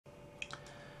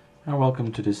And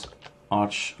welcome to this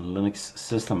ArcoLinux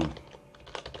system.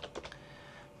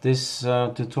 This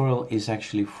tutorial is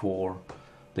actually for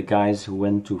the guys who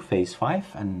went to phase 5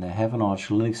 and they have an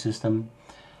ArcoLinux system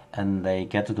and they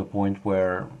get to the point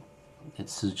where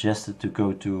it's suggested to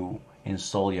go to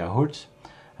install Yahoo.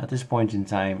 At this point in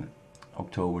time,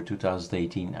 October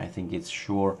 2018, I think it's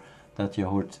sure that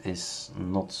Yahoo is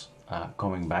not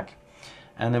coming back.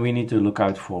 And then we need to look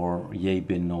out for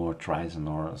Yabin or Trizen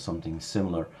or something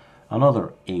similar,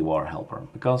 another AWR helper,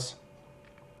 because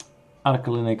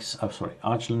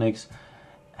ArcoLinux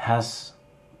has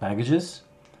packages,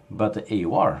 but the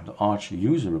AWR, the Arch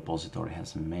user repository,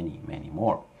 has many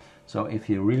more. So if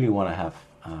you really want to have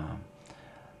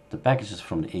the packages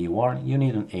from the AWR, you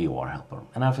need an AWR helper.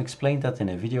 And I've explained that in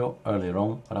a video earlier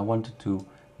on, but I wanted to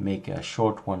make a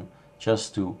short one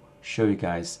just to show you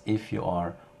guys, if you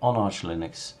are on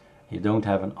ArcoLinux, you don't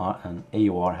have an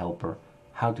AWR helper,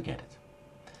 how to get it.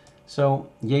 So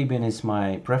Yabin is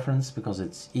my preference because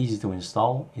it's easy to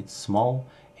install, it's small,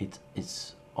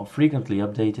 it's frequently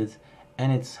updated,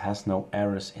 and it has no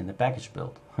errors in the package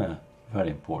build. Very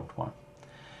important one.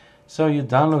 So you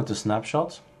download the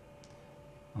snapshot,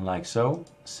 like so,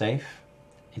 save.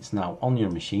 It's now on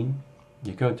your machine.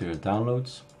 You go to your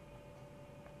downloads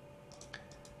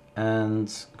and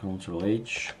Ctrl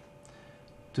H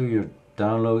to your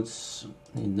downloads,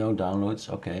 no downloads,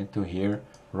 okay, to here,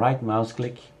 right mouse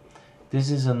click. This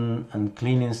is a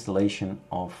clean installation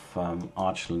of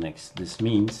ArcoLinux. This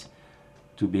means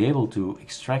to be able to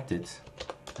extract it,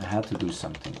 I had to do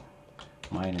something.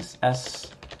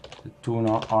 -S, the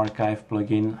tuner archive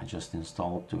plugin, I just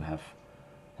installed to have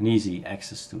an easy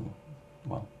access to,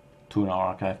 well, tuner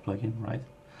archive plugin, right?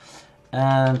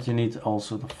 And you need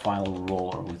also the file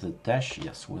roller with a dash,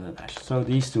 yes, with a dash. So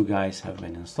these two guys have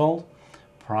been installed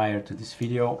prior to this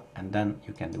video, and then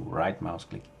you can do right mouse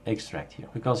click, extract here,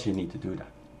 because you need to do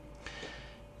that.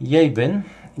 Yabin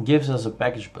gives us a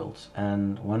package build,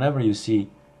 and whenever you see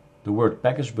the word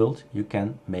package build, you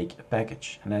can make a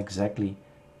package, and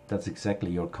that's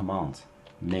exactly your command,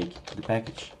 make the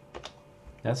package.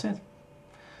 That's it.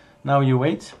 Now you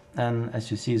wait, and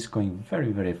as you see, it's going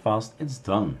very fast. It's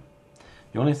done.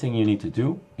 The only thing you need to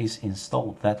do is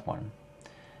install that one.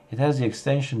 It has the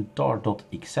extension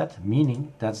tar.xz,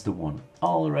 meaning that's the one.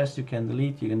 All the rest you can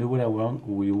delete, you can do whatever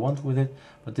you want with it,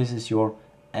 but this is your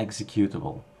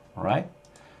executable, alright?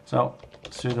 So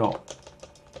sudo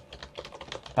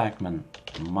pacman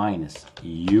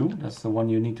 -u, that's the one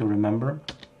you need to remember,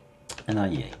 and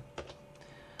then yay.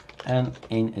 And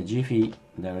in a jiffy,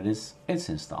 there it is, it's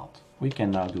installed. We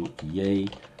can now do yay,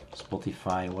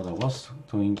 Spotify. What I was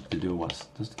going to do was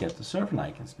just get the server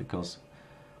icons, because,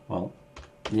 well,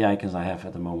 the icons I have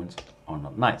at the moment are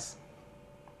not nice.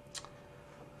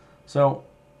 So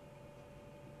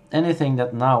anything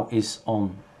that now is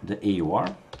on the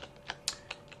AWR,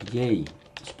 yay,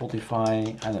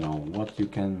 Spotify, I don't know what you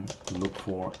can look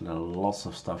for, there are lots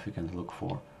of stuff you can look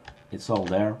for. It's all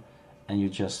there, and you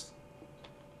just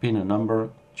pin a number,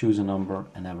 choose a number,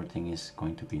 and everything is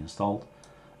going to be installed,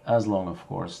 as long, of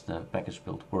course, the package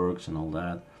build works and all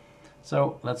that.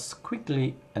 So let's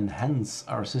quickly enhance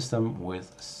our system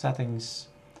with settings,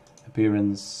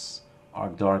 appearance.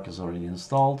 Arc Dark is already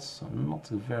installed, so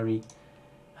not really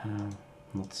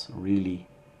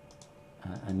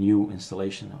a new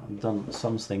installation. I've done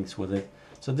some things with it,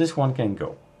 so this one can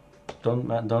go.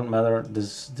 Don't matter.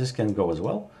 This can go as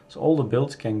well. So all the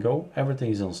builds can go.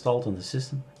 Everything is installed on the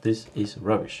system. This is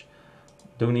rubbish.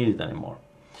 Don't need it anymore.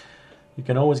 You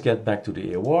can always get back to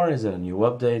the AWR, is there a new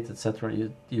update, etc.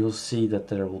 You'll see that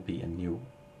there will be a new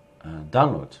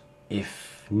download,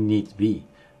 if need be,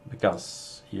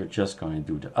 because you're just going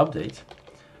to do the update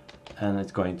and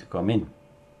it's going to come in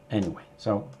anyway.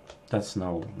 So that's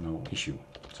no issue.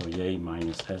 So yay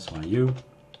 -syu,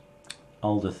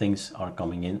 all the things are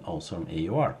coming in also from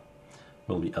AWR,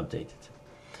 will be updated.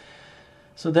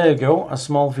 So there you go, a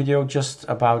small video just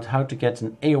about how to get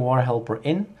an AWR helper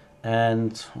in.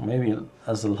 And maybe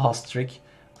as a last trick,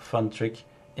 fun trick,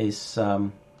 is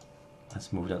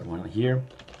let's move that one here.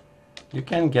 You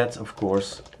can get, of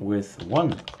course, with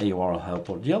one AWR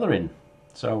helper the other in.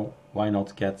 So why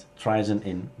not get Trizen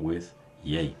in with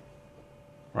yay,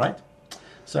 right?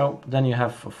 So then you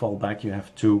have a fallback, you have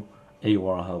two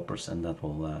AWR helpers, and that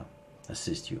will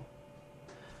assist you.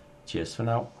 Cheers for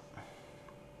now.